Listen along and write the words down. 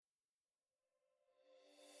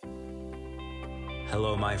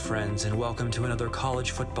Hello, my friends, and welcome to another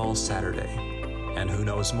College Football Saturday. And who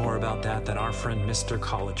knows more about that than our friend Mr.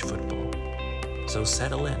 College Football? So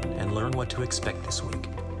settle in and learn what to expect this week.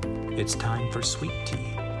 It's time for Sweet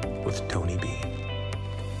Tea with Tony B.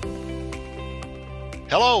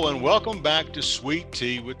 Hello, and welcome back to Sweet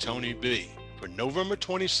Tea with Tony B for November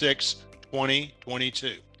 26,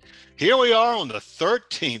 2022. Here we are on the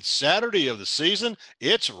 13th Saturday of the season.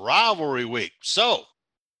 It's rivalry week. So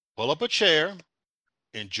pull up a chair,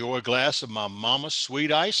 enjoy a glass of my mama's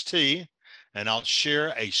sweet iced tea, and I'll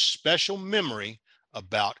share a special memory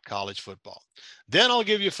about college football. Then I'll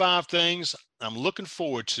give you 5 things I'm looking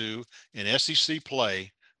forward to in SEC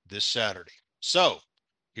play this Saturday. So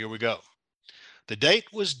here we go. The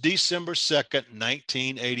date was December 2nd,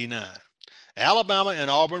 1989. Alabama and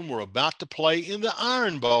Auburn were about to play in the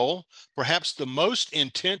Iron Bowl, perhaps the most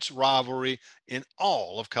intense rivalry in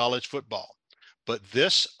all of college football. But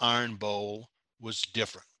this Iron Bowl was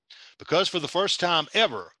different because for the first time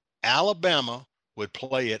ever, Alabama would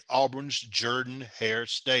play at Auburn's Jordan-Hare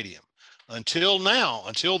Stadium. Until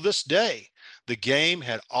this day, the game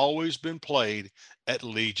had always been played at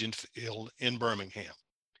Legion Field in Birmingham.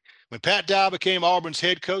 When Pat Dye became Auburn's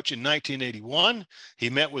head coach in 1981, he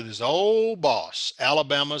met with his old boss,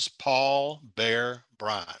 Alabama's Paul Bear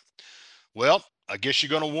Bryant. Well, I guess you're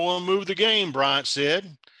going to want to move the game, Bryant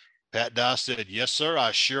said. Pat Dye said, yes, sir,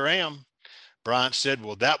 I sure am. Bryant said,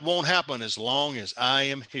 well, that won't happen as long as I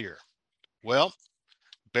am here. Well,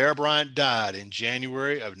 Bear Bryant died in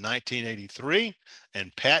January of 1983,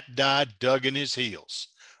 and Pat Dye dug in his heels.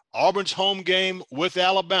 Auburn's home game with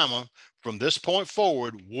Alabama from this point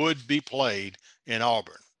forward would be played in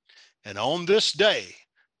Auburn. And on this day,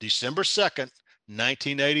 December 2nd,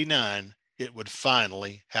 1989, it would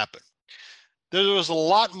finally happen. There was a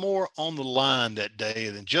lot more on the line that day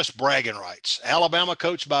than just bragging rights. Alabama,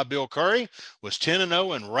 coached by Bill Curry, was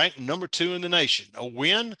 10-0 and ranked number 2 in the nation. A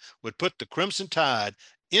win would put the Crimson Tide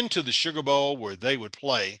into the Sugar Bowl where they would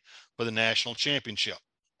play for the national championship.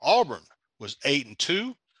 Auburn was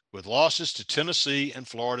 8-2 with losses to Tennessee and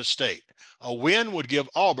Florida State. A win would give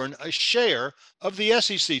Auburn a share of the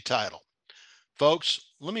SEC title.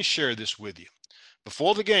 Folks, let me share this with you.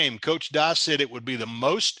 Before the game, Coach Dye said it would be the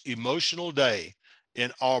most emotional day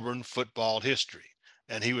in Auburn football history,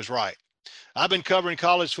 and he was right. I've been covering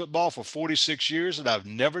college football for 46 years, and I've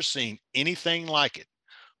never seen anything like it.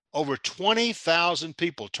 Over 20,000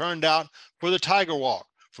 people turned out for the Tiger Walk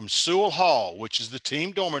from Sewell Hall, which is the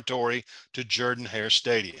team dormitory, to Jordan-Hare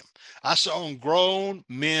Stadium. I saw grown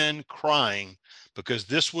men crying because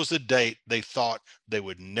this was a date they thought they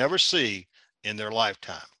would never see in their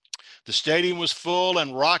lifetime. The stadium was full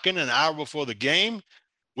and rocking an hour before the game.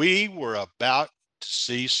 We were about to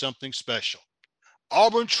see something special.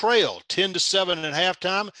 Auburn trailed 10-7 at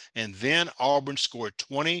halftime, and then Auburn scored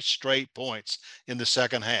 20 straight points in the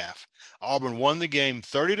second half. Auburn won the game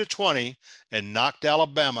 30-20 and knocked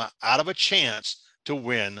Alabama out of a chance to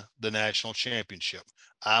win the national championship.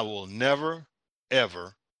 I will never,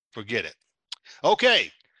 ever forget it.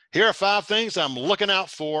 Okay, here are 5 things I'm looking out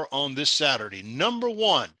for on this Saturday. Number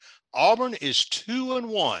 1, Auburn is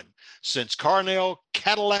 2-1 since Carnell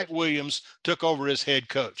Cadillac Williams took over as head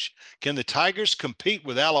coach. Can the Tigers compete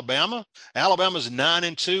with Alabama? Alabama's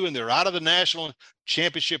 9-2 and they're out of the national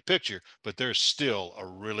championship picture, but they're still a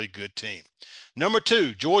really good team. Number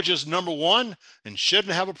 2, Georgia's number 1 and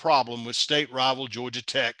shouldn't have a problem with state rival Georgia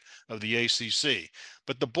Tech of the ACC.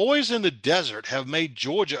 But the boys in the desert have made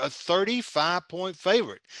Georgia a 35-point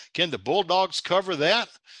favorite. Can the Bulldogs cover that?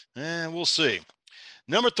 We'll see.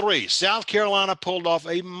 Number 3, South Carolina pulled off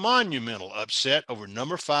a monumental upset over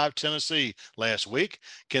number 5 Tennessee last week.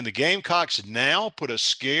 Can the Gamecocks now put a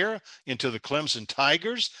scare into the Clemson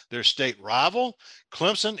Tigers, their state rival?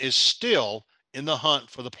 Clemson is still in the hunt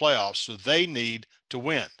for the playoffs, so they need to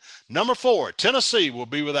win. Number 4, Tennessee will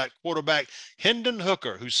be without quarterback Hendon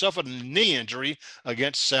Hooker, who suffered a knee injury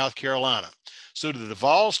against South Carolina. So do the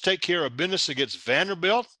Vols take care of business against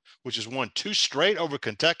Vanderbilt, which has won 2 straight over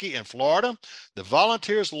Kentucky and Florida? The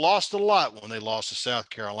Volunteers lost a lot when they lost to South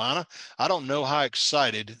Carolina. I don't know how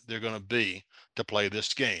excited they're going to be to play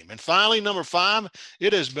this game. And finally, number 5,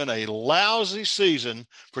 it has been a lousy season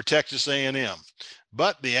for Texas A&M.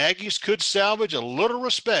 But the Aggies could salvage a little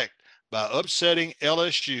respect by upsetting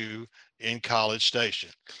LSU in College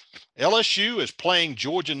Station. LSU is playing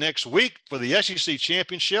Georgia next week for the SEC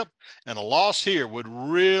championship, and a loss here would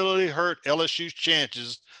really hurt LSU's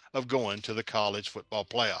chances of going to the college football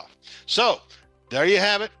playoff. So there you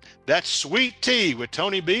have it. That's Sweet Tea with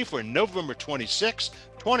Tony B for November 26,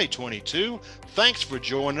 2022. Thanks for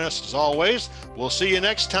joining us as always. We'll see you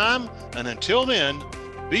next time. And until then,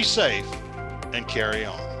 be safe and carry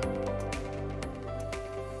on.